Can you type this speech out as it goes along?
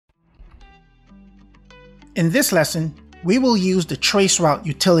In this lesson, we will use the Traceroute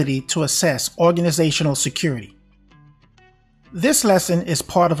utility to assess organizational security. This lesson is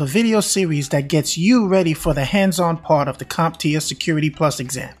part of a video series that gets you ready for the hands-on part of the CompTIA Security Plus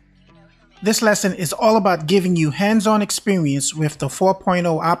exam. This lesson is all about giving you hands-on experience with the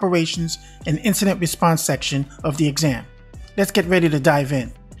 4.0 operations and incident response section of the exam. Let's get ready to dive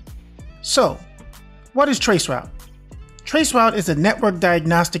in. So, what is Traceroute? Traceroute is a network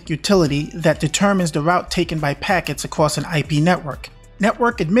diagnostic utility that determines the route taken by packets across an IP network.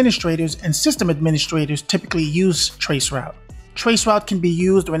 Network administrators and system administrators typically use Traceroute. Traceroute can be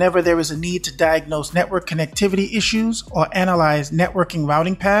used whenever there is a need to diagnose network connectivity issues or analyze networking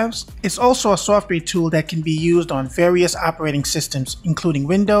routing paths. It's also a software tool that can be used on various operating systems, including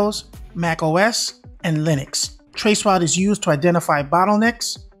Windows, Mac OS, and Linux. Traceroute is used to identify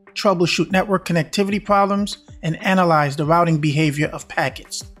bottlenecks, troubleshoot network connectivity problems, and analyze the routing behavior of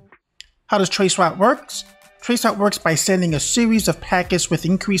packets. How does Traceroute work? Traceroute works by sending a series of packets with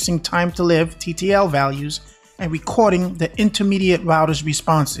increasing time to live (TTL) values and recording the intermediate router's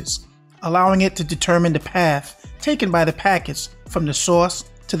responses, allowing it to determine the path taken by the packets from the source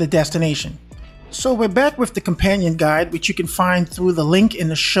to the destination. So we're back with the companion guide, which you can find through the link in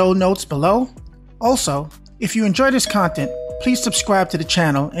the show notes below. Also, if you enjoy this content, please subscribe to the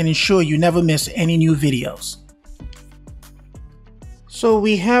channel and ensure you never miss any new videos. So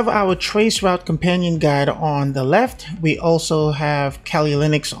we have our Traceroute companion guide on the left. We also have Kali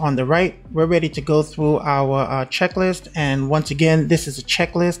Linux on the right. We're ready to go through our checklist. And once again, this is a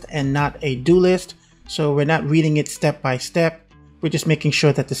checklist and not a do list. So we're not reading it step by step. We're just making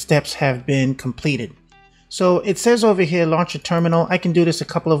sure that the steps have been completed. So it says over here, launch a terminal. I can do this a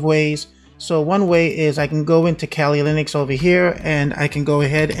couple of ways. So one way is I can go into Kali Linux over here and I can go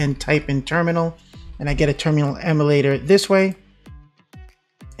ahead and type in terminal and I get a terminal emulator this way.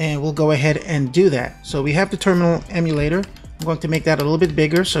 And we'll go ahead and do that. So we have the terminal emulator. I'm going to make that a little bit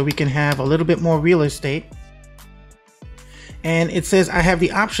bigger so we can have a little bit more real estate. And it says I have the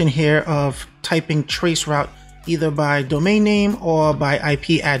option here of typing Traceroute either by domain name or by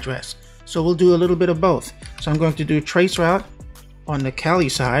IP address. So we'll do a little bit of both. So I'm going to do Traceroute on the Kali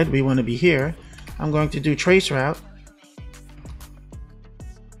side. We want to be here. I'm going to do Traceroute.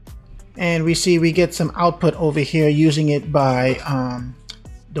 And we see we get some output over here using it by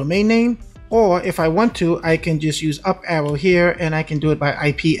domain name, or if I want to, I can just use up arrow here and I can do it by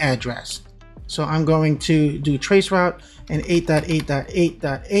IP address. So I'm going to do Traceroute and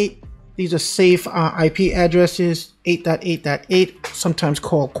 8.8.8.8. These are safe IP addresses. 8.8.8, sometimes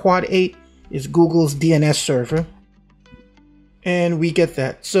called Quad 8, is Google's DNS server. And we get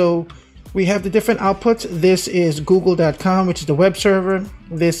that. So we have the different outputs. This is google.com, which is the web server.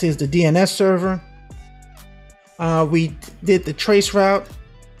 This is the DNS server. We did the Traceroute.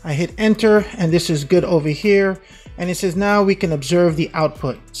 I hit enter and this is good over here, and it says now we can observe the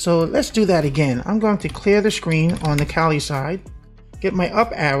output. So let's do that again. I'm going to clear the screen on the Kali side, get my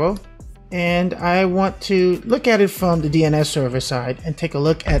up arrow, and I want to look at it from the DNS server side and take a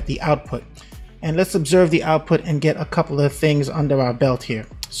look at the output. And let's observe the output and get a couple of things under our belt here.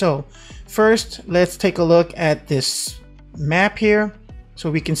 So first, let's take a look at this map here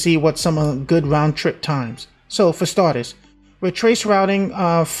so we can see what some good round trip times. So for starters, we're trace routing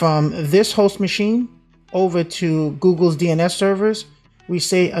from this host machine over to Google's DNS servers. We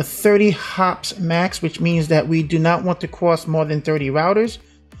say a 30 hops max, which means that we do not want to cross more than 30 routers.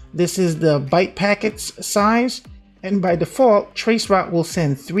 This is the byte packets size, and by default, Traceroute will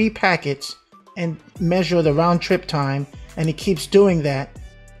send 3 packets and measure the round trip time, and it keeps doing that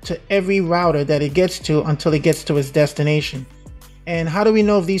to every router that it gets to until it gets to its destination. And how do we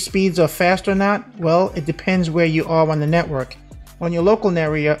know if these speeds are fast or not? Well, it depends where you are on the network. On your local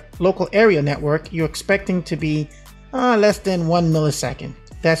area network, you're expecting to be less than 1 millisecond.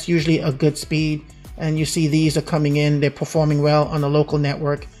 That's usually a good speed. And you see these are coming in. They're performing well on the local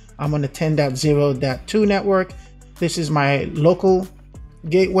network. I'm on the 10.0.2 network. This is my local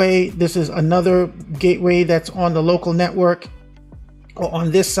gateway. This is another gateway that's on the local network or on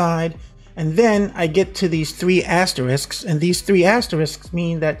this side. And then I get to these 3 asterisks, and these 3 asterisks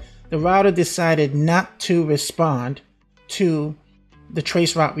mean that the router decided not to respond to the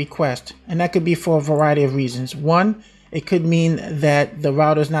Traceroute request. And that could be for a variety of reasons. One, it could mean that the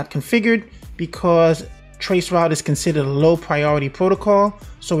router is not configured because Traceroute is considered a low priority protocol,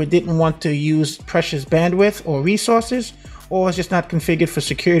 so it didn't want to use precious bandwidth or resources, or it's just not configured for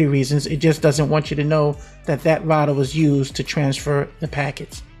security reasons. It just doesn't want you to know that that router was used to transfer the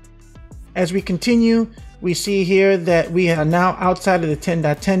packets. As we continue, we see here that we are now outside of the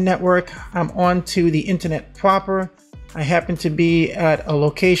 10.10 network. I'm on to the internet proper. I happen to be at a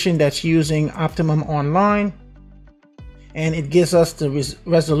location that's using Optimum Online, and it gives us the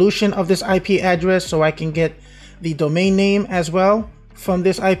resolution of this IP address, so I can get the domain name as well from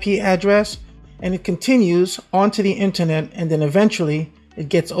this IP address, and it continues onto the internet, and then eventually it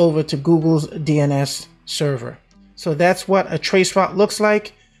gets over to Google's DNS server. So that's what a traceroute looks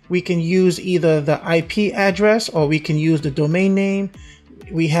like. We can use either the IP address or we can use the domain name.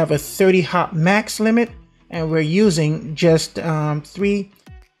 We have a 30 hop max limit, and we're using just 3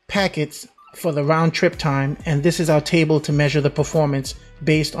 packets for the round trip time, and this is our table to measure the performance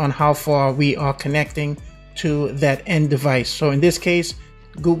based on how far we are connecting to that end device. So in this case,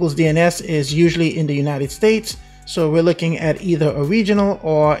 Google's DNS is usually in the United States, so we're looking at either a regional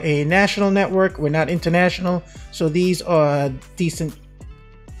or a national network. We're not international, so these are decent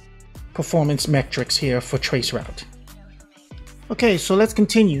performance metrics here for Traceroute. Okay, so let's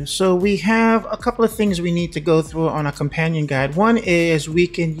continue. So we have a couple of things we need to go through on a companion guide. One is we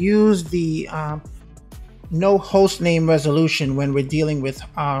can use the no host name resolution when we're dealing with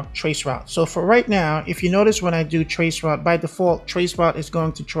our traceroute. So for right now, if you notice when I do traceroute, by default, traceroute is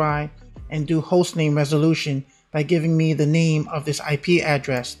going to try and do host name resolution by giving me the name of this IP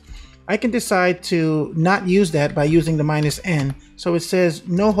address. I can decide to not use that by using the -n. So it says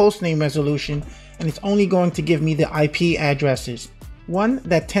no host name resolution, and it's only going to give me the IP addresses. One,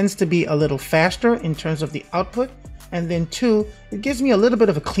 that tends to be a little faster in terms of the output, and then 2, it gives me a little bit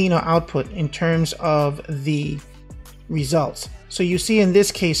of a cleaner output in terms of the results. So you see in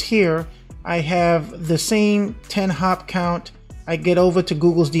this case here, I have the same 10 hop count. I get over to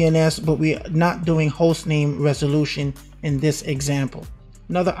Google's DNS, but we're not doing host name resolution in this example.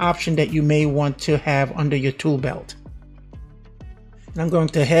 Another option that you may want to have under your tool belt. And I'm going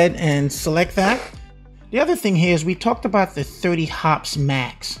to head and select that. The other thing here is we talked about the 30 hops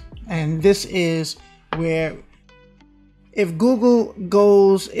max, and this is where if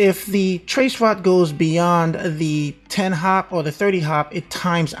the traceroute goes beyond the 10 hop or the 30 hop, it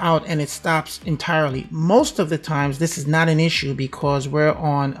times out and it stops entirely. Most of the times this is not an issue because we're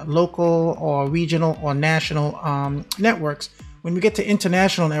on local or regional or national networks. When we get to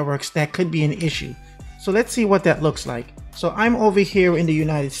international networks, that could be an issue. So let's see what that looks like. So I'm over here in the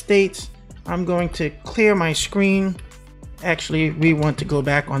United States. I'm going to clear my screen. Actually, we want to go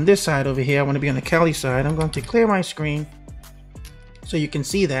back on this side over here. I want to be on the Cali side. I'm going to clear my screen so you can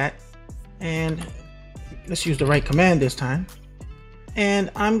see that. And let's use the right command this time. And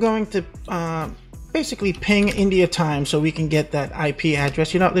I'm going to basically ping India time so we can get that IP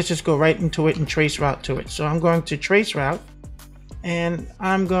address. You know, let's just go right into it and traceroute to it. So I'm going to traceroute, and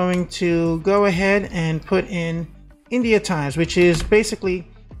I'm going to go ahead and put in India Times, which is basically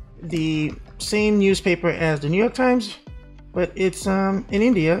the same newspaper as the New York Times, but it's in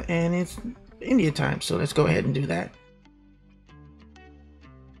India and it's India Times. So let's go ahead and do that.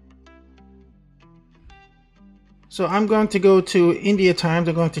 So I'm going to go to India Times.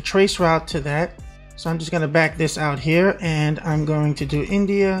 I'm going to traceroute to that. So I'm just going to back this out here, and I'm going to do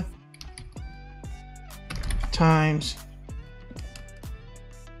India Times.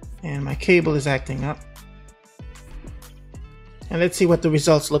 And my cable is acting up. And let's see what the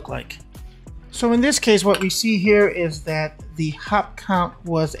results look like. So in this case, what we see here is that the hop count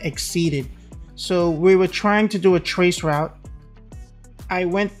was exceeded. So we were trying to do a trace route. I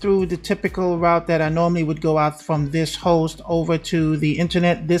went through the typical route that I normally would go out from this host over to the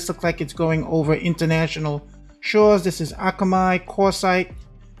internet. This looks like it's going over international shores. This is Akamai, CoreSite.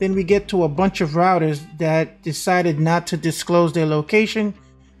 Then we get to a bunch of routers that decided not to disclose their location,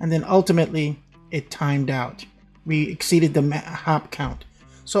 and then ultimately it timed out. We exceeded the hop count.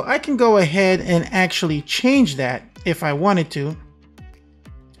 So I can go ahead and actually change that if I wanted to.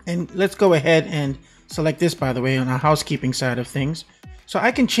 And let's go ahead and select this, by the way, on our housekeeping side of things. So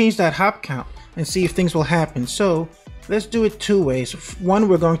I can change that hop count and see if things will happen. So let's do it 2 ways. One,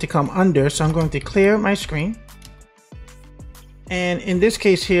 we're going to come under, so I'm going to clear my screen. And in this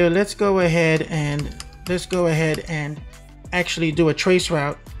case here, let's go ahead and actually do a trace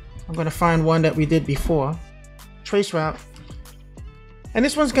route. I'm going to find one that we did before. Trace route. And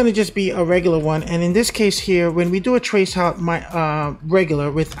this one's going to just be a regular one. And in this case here, when we do a trace route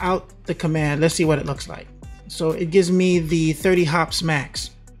regular without the command, let's see what it looks like. So it gives me the 30 hops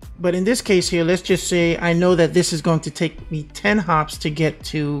max. But in this case here, let's just say I know that this is going to take me 10 hops to get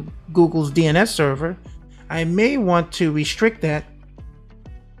to Google's DNS server. I may want to restrict that.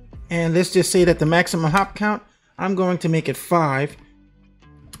 And let's just say that the maximum hop count, I'm going to make it 5.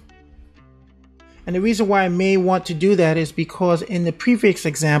 And the reason why I may want to do that is because in the previous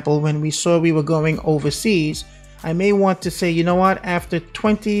example, when we saw we were going overseas, I may want to say, you know what, after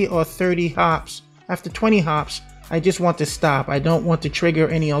 20 or 30 hops, after 20 hops, I just want to stop. I don't want to trigger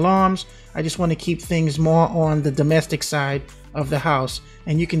any alarms. I just want to keep things more on the domestic side of the house.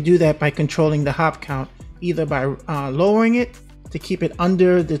 And you can do that by controlling the hop count, either by lowering it to keep it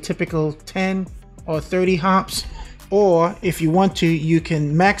under the typical 10 or 30 hops, or if you want to, you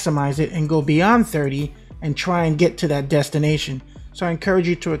can maximize it and go beyond 30 and try and get to that destination. So I encourage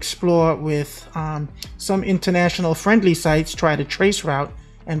you to explore with some international friendly sites. Try to Traceroute,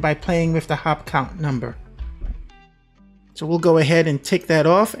 and by playing with the hop count number. So we'll go ahead and tick that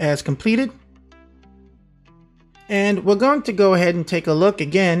off as completed. And we're going to go ahead and take a look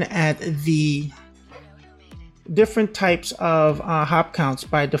again at the different types of hop counts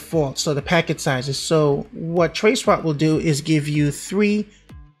by default. So the packet sizes. So what Traceroute will do is give you 3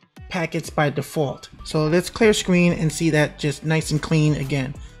 packets by default. So let's clear screen and see that just nice and clean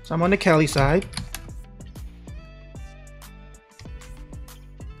again. So I'm on the Kali side.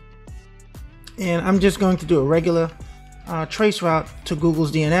 And I'm just going to do a regular Traceroute to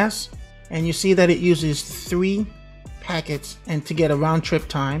Google's DNS. And you see that it uses 3 packets and to get a round trip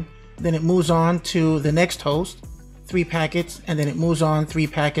time. Then it moves on to the next host, 3 packets, and then it moves on 3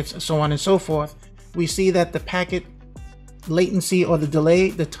 packets, so on and so forth. We see that the packet latency, or the delay,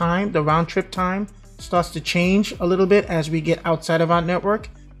 the time, the round trip time, starts to change a little bit as we get outside of our network.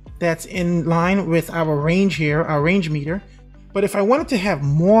 That's in line with our range here, our range meter. But if I wanted to have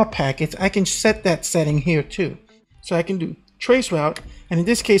more packets, I can set that setting here too. So I can do Traceroute, and in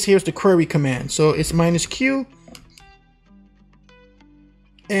this case, here's the query command. So it's -Q.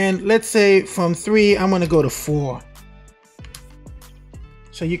 And let's say from 3, I'm going to go to 4.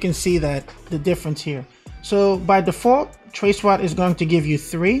 So you can see that the difference here. So by default, Traceroute is going to give you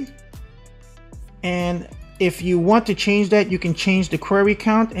 3. And if you want to change that, you can change the query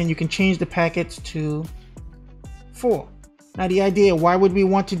count and you can change the packets to 4. Now the idea, why would we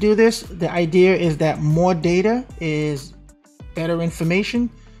want to do this? The idea is that more data is better information.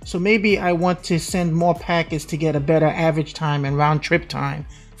 So maybe I want to send more packets to get a better average time and round trip time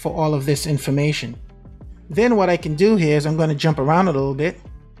for all of this information. Then what I can do here is I'm going to jump around a little bit.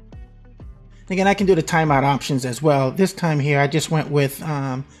 Again, I can do the timeout options as well. This time here, I just went with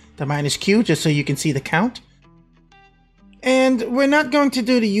the -Q just so you can see the count. And we're not going to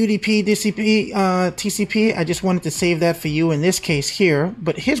do the UDP, DCP, TCP. I just wanted to save that for you in this case here.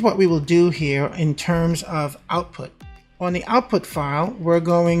 But here's what we will do here in terms of output. On the output file, we're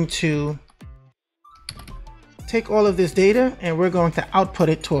going to take all of this data and we're going to output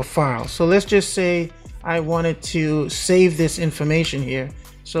it to a file. So let's just say I wanted to save this information here.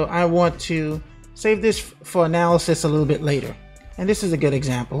 So I want to save this for analysis a little bit later. And this is a good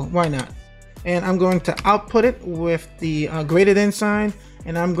example. Why not? And I'm going to output it with the greater than sign,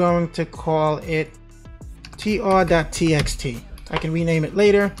 and I'm going to call it tr.txt. I can rename it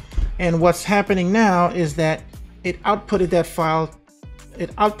later. And what's happening now is that it outputted that file. It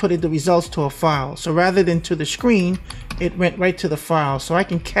outputted the results to a file. So rather than to the screen, it went right to the file. So I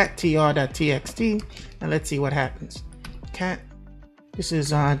can cat tr.txt, and let's see what happens. Cat. This is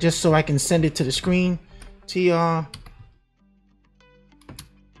just so I can send it to the screen. tr.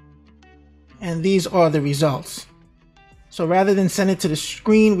 And these are the results. So rather than send it to the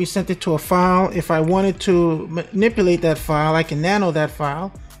screen, we sent it to a file. If I wanted to manipulate that file, I can nano that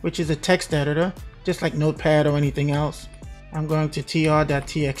file, which is a text editor, just like Notepad or anything else. I'm going to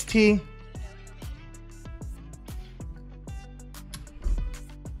tr.txt.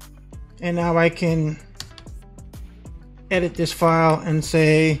 And now I can edit this file and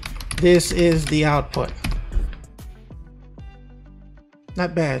say, this is the output.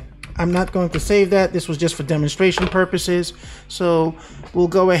 Not bad. I'm not going to save that. This was just for demonstration purposes. So we'll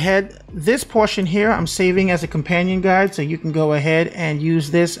go ahead. This portion here I'm saving as a companion guide, so you can go ahead and use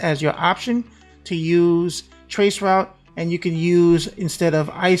this as your option to use Traceroute, and you can use, instead of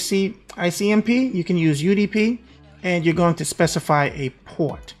ICMP, you can use UDP, and you're going to specify a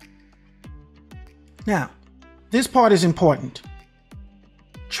port. Now, this part is important.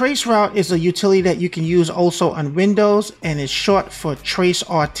 Traceroute is a utility that you can use also on Windows, and it's short for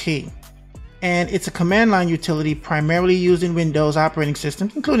Traceroute. And it's a command line utility primarily used in Windows operating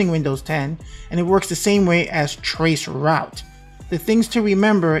systems, including Windows 10, and it works the same way as Traceroute. The things to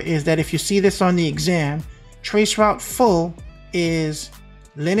remember is that if you see this on the exam, Traceroute full is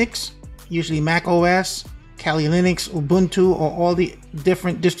Linux, usually Mac OS, Kali Linux, Ubuntu, or all the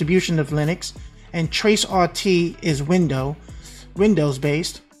different distributions of Linux, and Traceroute is Windows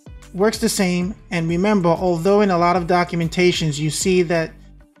based, works the same. And remember, although in a lot of documentations you see that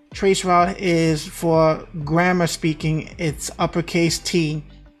Traceroute is, for grammar speaking, it's uppercase T,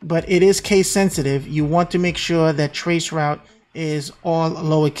 but it is case sensitive. You want to make sure that Traceroute is all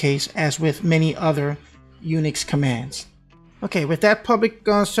lowercase, as with many other Unix commands. Okay, with that public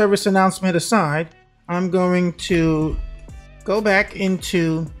service announcement aside, I'm going to go back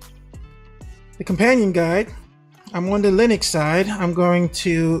into the companion guide. I'm on the Linux side. I'm going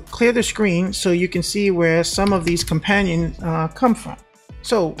to clear the screen so you can see where some of these companions come from.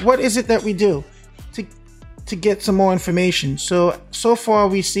 So what is it that we do to get some more information? So far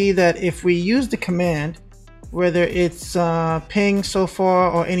we see that if we use the command, whether it's ping so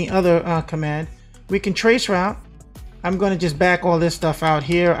far or any other command, we can traceroute. I'm going to just back all this stuff out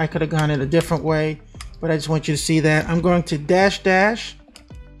here. I could have gone it a different way, but I just want you to see that. I'm going to --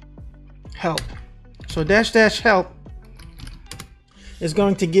 help. So -- help is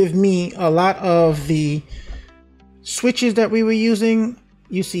going to give me a lot of the switches that we were using.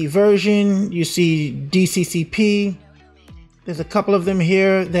 You see version, you see DCCP. There's a couple of them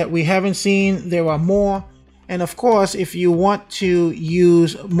here that we haven't seen. There are more. And of course, if you want to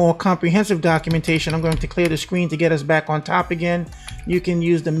use more comprehensive documentation, I'm going to clear the screen to get us back on top again. You can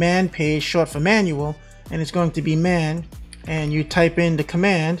use the man page, short for manual, and it's going to be man. And you type in the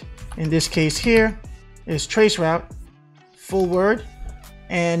command. In this case here is traceroute, full word.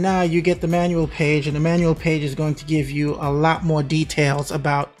 And now you get the manual page, and the manual page is going to give you a lot more details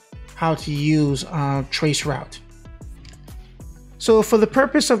about how to use Traceroute. So for the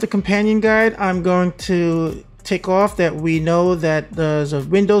purpose of the companion guide, I'm going to take off that we know that there's a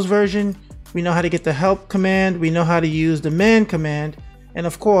Windows version, we know how to get the help command, we know how to use the man command, and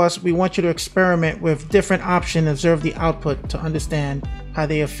of course we want you to experiment with different options, observe the output to understand how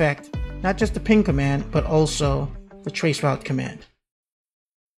they affect not just the ping command, but also the traceroute command.